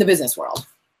in the business world.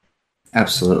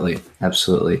 Absolutely.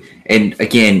 And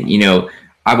again,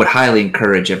 I would highly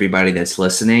encourage everybody that's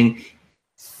listening,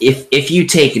 if you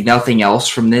take nothing else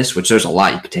from this, which there's a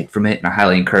lot you could take from it, and I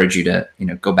highly encourage you to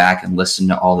go back and listen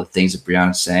to all the things that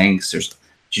Brianna's saying, because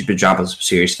she's been dropping some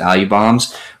serious value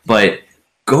bombs. But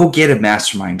go get a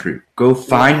mastermind group. Go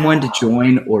find one to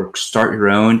join or start your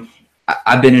own.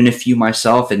 I've been in a few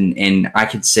myself, and I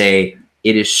could say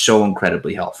it is so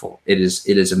incredibly helpful. It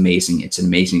is amazing. It's an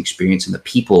amazing experience, and the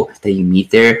people that you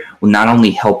meet there will not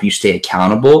only help you stay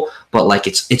accountable, but like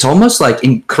it's almost like,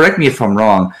 and correct me if I'm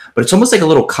wrong, but it's almost like a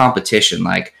little competition.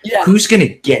 Like who's gonna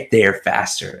get there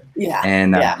faster? Yeah,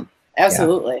 and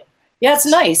absolutely. Yeah, it's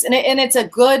nice, and it's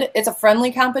a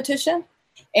friendly competition,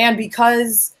 and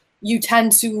because you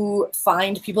tend to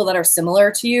find people that are similar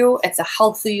to you, it's a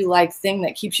healthy thing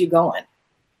that keeps you going.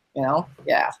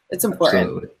 Yeah, it's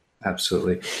important.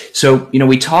 Absolutely. So,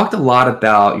 we talked a lot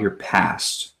about your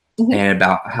past and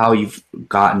about how you've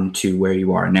gotten to where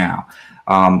you are now.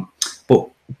 But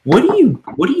what are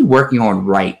you working on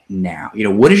right now?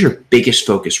 What is your biggest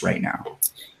focus right now?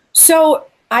 So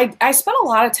I spent a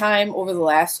lot of time over the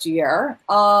last year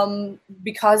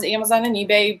because Amazon and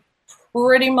eBay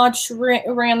pretty much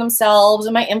ran themselves,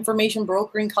 and my information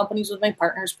brokering companies with my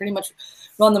partners pretty much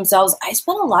run themselves. I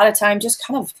spent a lot of time just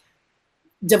kind of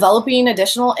developing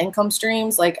additional income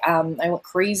streams. I went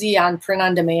crazy on print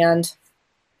on demand.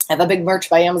 I have a big merch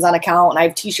by Amazon account, and I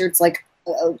have t-shirts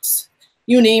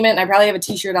you name it, and I probably have a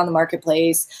t-shirt on the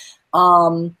marketplace.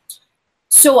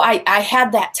 So I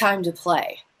had that time to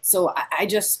play. So I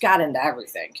just got into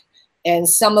everything. And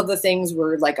some of the things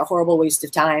were like a horrible waste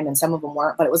of time, and some of them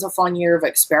weren't, but it was a fun year of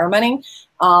experimenting.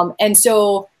 And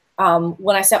so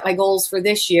when I set my goals for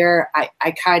this year,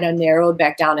 I kind of narrowed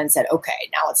back down and said, okay,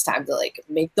 now it's time to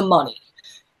make the money.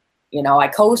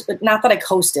 I but not that I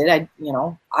coasted.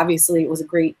 Obviously it was a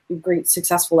great,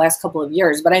 successful last couple of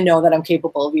years, but I know that I'm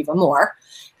capable of even more.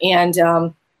 And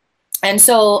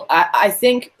so I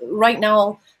think right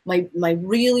now my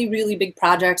really, really big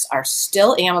projects are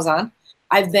still Amazon.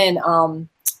 I've been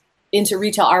into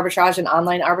retail arbitrage and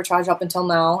online arbitrage up until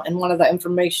now, and one of the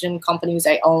information companies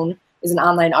I own is an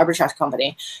online arbitrage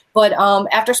company. But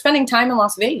after spending time in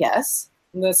Las Vegas,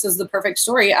 this is the perfect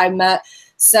story, I met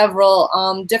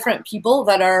several different people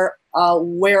that are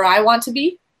where I want to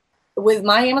be with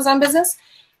my Amazon business.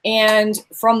 And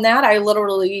from that, I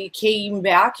literally came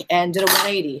back and did a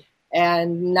 180.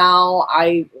 And now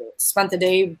I spent the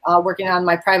day working on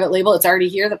my private label. It's already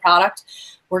here, the product,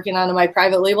 working on my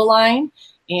private label line.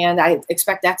 And I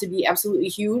expect that to be absolutely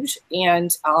huge.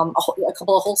 And a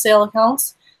couple of wholesale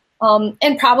accounts.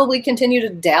 And probably continue to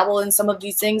dabble in some of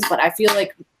these things. But I feel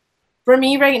like for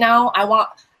me right now, I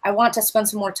want to spend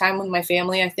some more time with my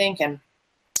family, I think. And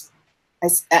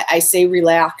I say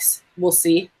relax. We'll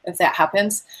see if that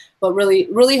happens. But really,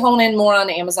 really hone in more on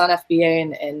Amazon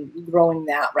FBA and growing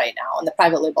that right now, and the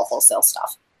private label wholesale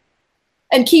stuff.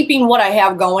 And keeping what I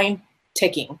have going,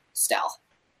 ticking still.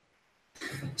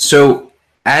 So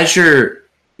as you're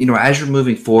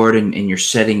moving forward and you're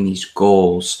setting these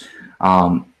goals,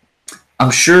 I'm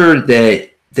sure that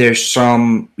there's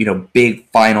some, big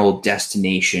final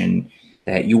destination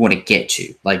that you want to get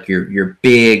to, like your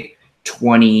big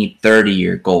 20,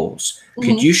 30-year goals. Mm-hmm.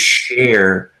 Could you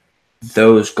share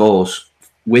those goals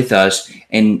with us?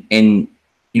 And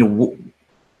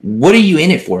what are you in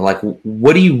it for? Like,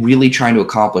 what are you really trying to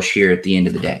accomplish here at the end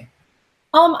of the day?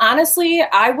 Honestly,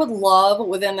 I would love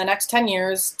within the next 10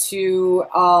 years to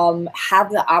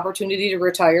have the opportunity to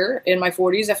retire in my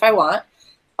 40s if I want.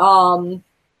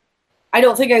 I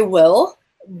don't think I will,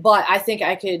 but I think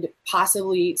I could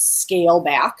possibly scale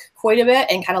back quite a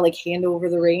bit and kind of hand over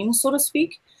the reins, so to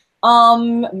speak.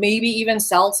 Maybe even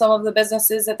sell some of the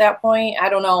businesses at that point. I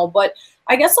don't know. But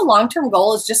I guess the long-term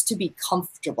goal is just to be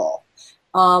comfortable.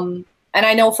 And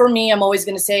I know for me, I'm always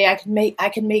going to say I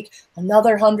can make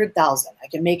another 100,000. I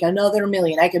can make another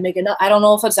million. I can make another. I don't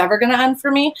know if it's ever going to end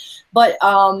for me, but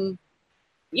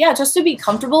yeah, just to be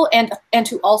comfortable and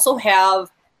to also have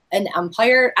an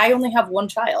empire. I only have one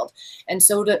child, and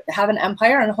so to have an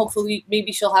empire, and hopefully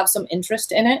maybe she'll have some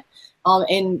interest in it,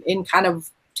 in kind of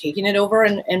taking it over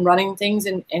and running things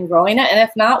and growing it. And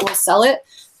if not, we'll sell it.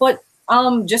 But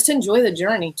just enjoy the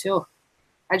journey too.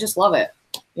 I just love it,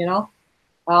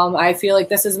 I feel like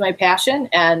this is my passion,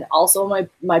 and also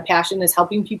my passion is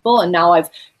helping people. And now I've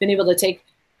been able to take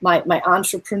my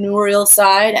entrepreneurial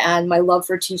side and my love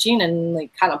for teaching and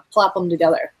kind of plop them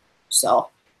together. So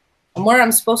I'm where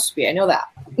I'm supposed to be. I know that.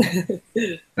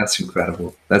 That's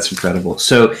incredible.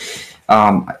 So,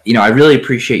 I really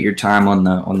appreciate your time on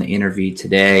the interview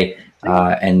today.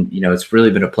 And it's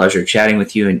really been a pleasure chatting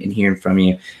with you and hearing from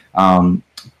you.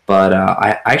 But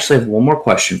I actually have one more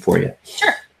question for you.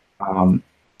 Sure.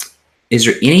 Is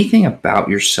there anything about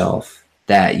yourself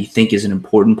that you think is an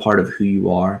important part of who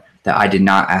you are that I did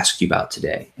not ask you about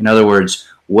today? In other words,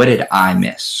 what did I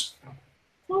miss?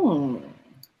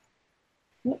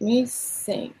 Let me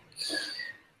think.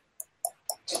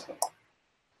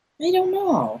 I don't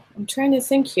know. I'm trying to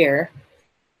think here.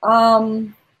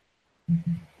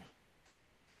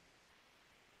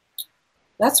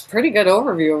 That's a pretty good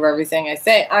overview of everything, I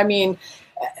think. I mean,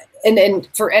 and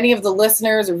for any of the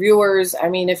listeners or viewers, I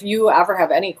mean, if you ever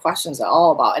have any questions at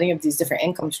all about any of these different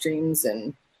income streams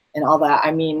and all that,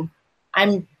 I mean,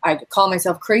 I call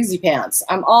myself crazy pants.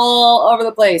 I'm all over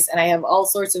the place, and I have all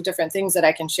sorts of different things that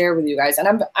I can share with you guys. And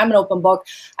I'm an open book.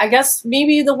 I guess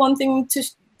maybe the one thing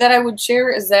that I would share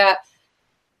is that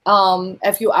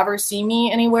if you ever see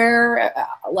me anywhere,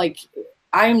 like,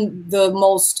 I'm the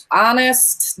most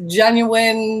honest,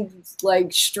 genuine,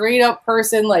 like, straight up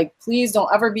person. Like, please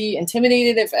don't ever be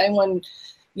intimidated if anyone,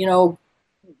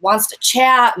 wants to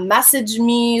chat, message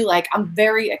me. Like, I'm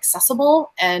very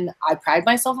accessible, and I pride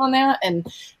myself on that. And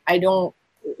I don't,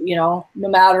 no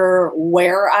matter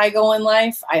where I go in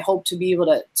life, I hope to be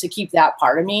able to keep that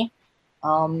part of me.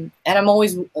 And I'm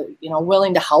always,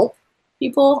 willing to help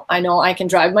people. I know I can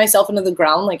drive myself into the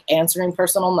ground, like answering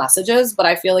personal messages, but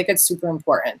I feel like it's super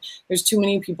important. There's too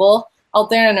many people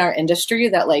out there in our industry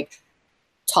that, like,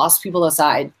 toss people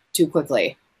aside too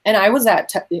quickly. And I was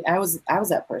that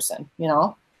person,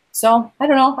 So I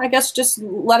don't know. I guess just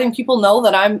letting people know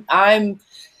that I'm,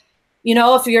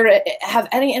 if you have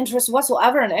any interest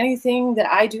whatsoever in anything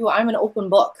that I do, I'm an open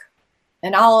book,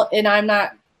 and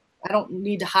I don't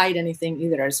need to hide anything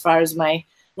either as far as my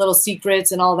little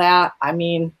secrets and all that. I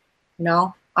mean,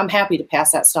 I'm happy to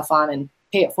pass that stuff on and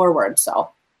pay it forward. So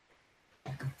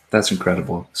that's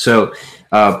incredible. So,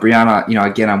 Brianna,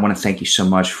 again, I want to thank you so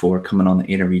much for coming on the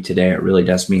interview today. It really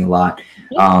does mean a lot.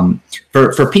 Yeah.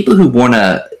 For people who want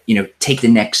to, take the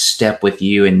next step with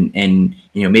you and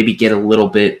maybe get a little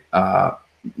bit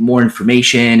more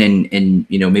information and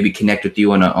maybe connect with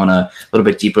you on a little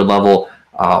bit deeper level,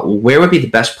 where would be the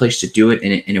best place to do it,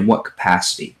 and in what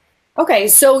capacity? Okay,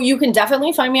 so you can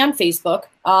definitely find me on Facebook.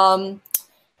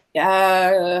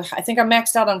 I think I'm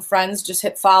maxed out on friends. Just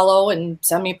hit follow and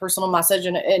send me a personal message,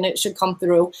 and it should come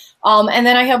through. And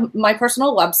then I have my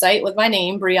personal website with my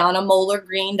name,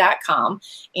 BriannaMoellerGreene.com.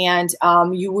 And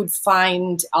you would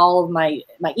find all of my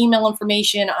email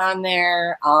information on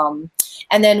there.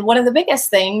 And then one of the biggest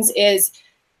things is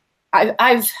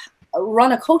I've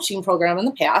run a coaching program in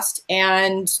the past,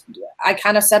 and I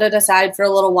kind of set it aside for a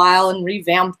little while and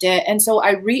revamped it. And so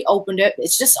I reopened it.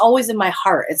 It's just always in my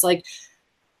heart. It's like,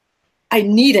 I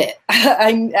need it.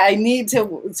 I need to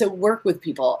work with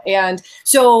people. And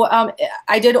so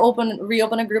I did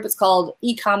reopen a group. It's called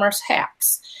E-commerce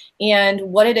Hacks. And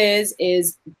what it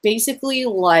is basically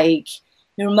like,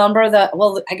 you remember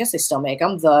I guess they still make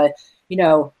them, the,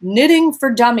 knitting for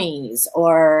dummies,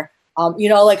 or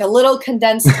like a little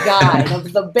condensed guide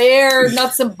of the bare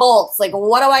nuts and bolts. Like,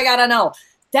 what do I got to know?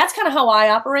 That's kind of how I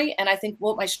operate. And I think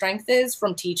what my strength is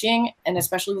from teaching, and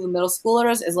especially with the middle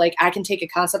schoolers, is like, I can take a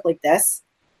concept like this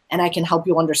and I can help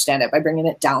you understand it by bringing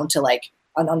it down to like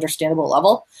an understandable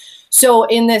level. So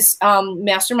in this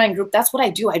mastermind group, that's what I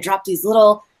do. I drop these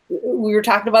little, we were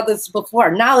talking about this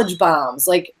before, knowledge bombs,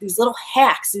 like these little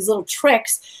hacks, these little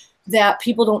tricks that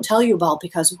people don't tell you about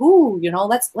because,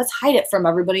 let's hide it from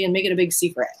everybody and make it a big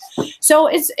secret. So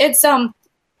it's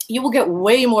you will get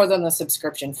way more than the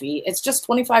subscription fee. It's just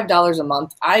 $25 a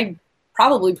month. I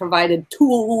probably provided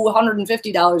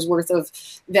 $250 worth of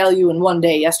value in one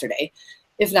day yesterday,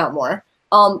 if not more.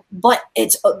 But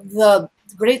it's the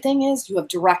great thing is you have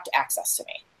direct access to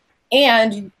me,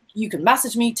 and you can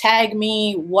message me, tag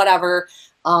me, whatever.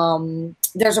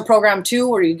 There's a program too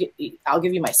where I'll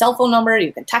give you my cell phone number.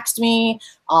 You can text me.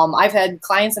 I've had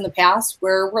clients in the past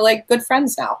where we're like good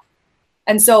friends now.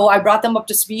 And so I brought them up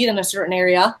to speed in a certain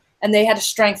area, and they had a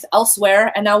strength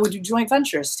elsewhere, and now we do joint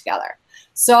ventures together.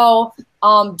 So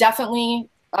definitely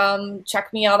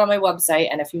check me out on my website.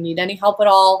 And if you need any help at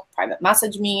all, private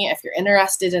message me. If you're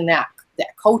interested in that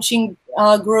coaching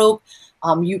group,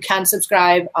 you can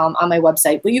subscribe on my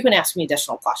website. But you can ask me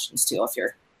additional questions too if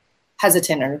you're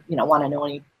hesitant or want to know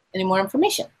any more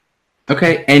information.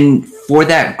 Okay, and for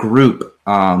that group,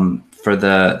 for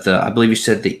the I believe you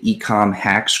said the Ecom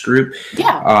Hacks group.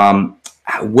 Yeah.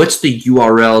 What's the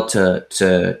URL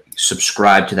to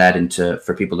subscribe to that and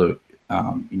for people to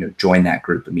join that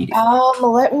group immediately?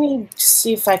 Let me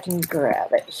see if I can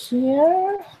grab it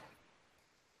here.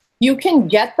 You can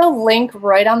get the link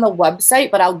right on the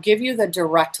website, but I'll give you the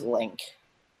direct link.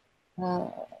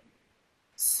 Let's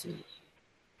see.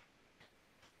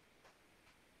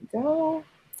 Go.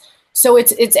 So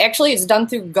it's actually done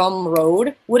through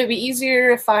Gumroad. Would it be easier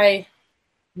if I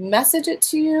message it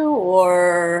to you,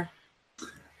 or you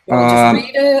want to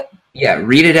just read it? Yeah,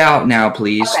 read it out now,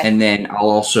 please, Okay. and then I'll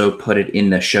also put it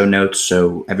in the show notes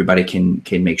so everybody can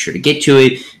make sure to get to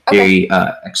it. Okay. Very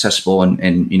accessible, and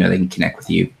they can connect with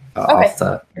you off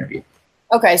the interview.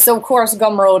 Okay, so of course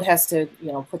Gumroad has to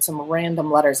put some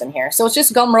random letters in here. So it's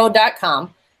just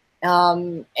gumroad.com,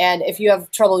 and if you have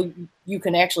trouble, you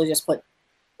can actually just put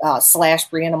 /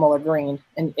 Brianna Muller Greene,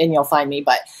 and you'll find me.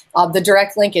 But the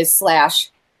direct link is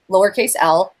 / lowercase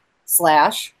l /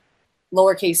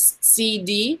 lowercase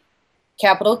cd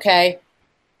capital K,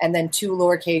 and then 2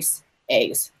 lowercase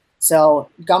a's. So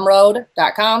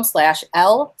gumroad.com /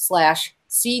 l /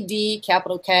 cd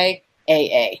capital K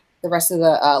AA. The rest of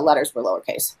the letters were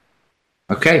lowercase.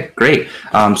 Okay, great.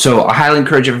 So I highly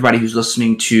encourage everybody who's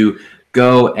listening to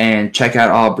go and check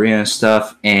out all Brianna's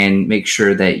stuff, and make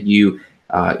sure that you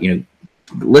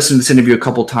listen to this interview a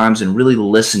couple times and really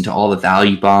listen to all the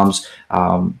value bombs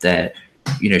that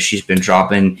she's been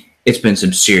dropping. It's been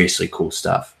some seriously cool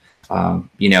stuff.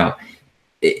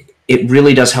 It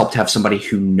really does help to have somebody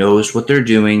who knows what they're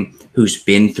doing, who's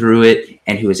been through it,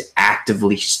 and who is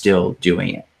actively still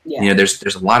doing it. Yeah.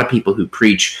 There's a lot of people who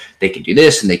preach they can do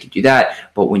this and they can do that,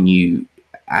 but when you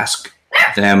ask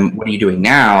them, what are you doing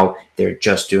now? They're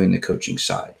just doing the coaching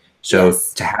side. So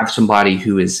Yes. to have somebody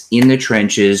who is in the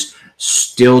trenches,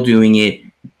 still doing it,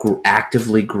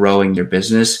 actively growing their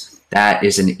business, that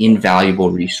is an invaluable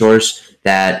resource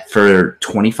that for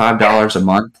 $25 a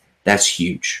month, that's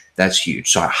huge. That's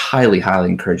huge. So I highly, highly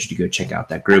encourage you to go check out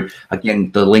that group. Again,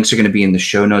 the links are going to be in the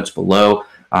show notes below.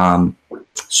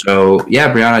 So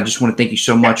yeah, Brianna, I just want to thank you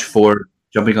so much for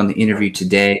jumping on the interview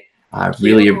today. I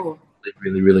really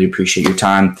appreciate your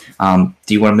time.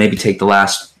 Do you want to maybe take the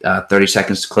last 30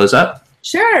 seconds to close up?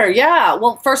 Sure. Yeah.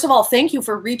 Well, first of all, thank you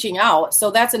for reaching out.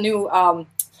 So that's a new,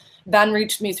 Ben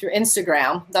reached me through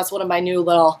Instagram. That's one of my new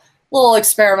little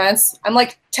experiments. I'm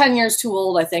like 10 years too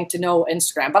old, I think, to know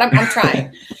Instagram, but I'm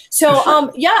trying.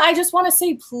 So, yeah, I just want to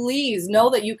say, please know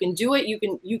that you can do it. You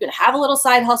can have a little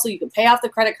side hustle. You can pay off the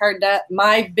credit card debt.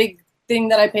 My big thing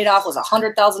that I paid off was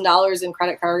 $100,000 in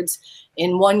credit cards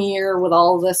in 1 year with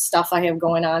all this stuff I have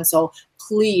going on. So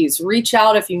please reach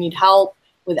out if you need help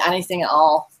with anything at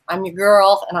all. I'm your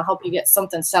girl, and I hope you get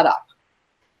something set up.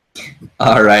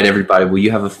 All right, everybody. Well,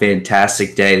 you have a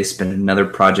fantastic day. This has been another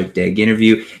Project Egg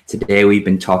interview. Today, we've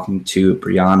been talking to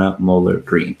Brianna Muller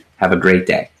Greene. Have a great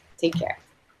day. Take care.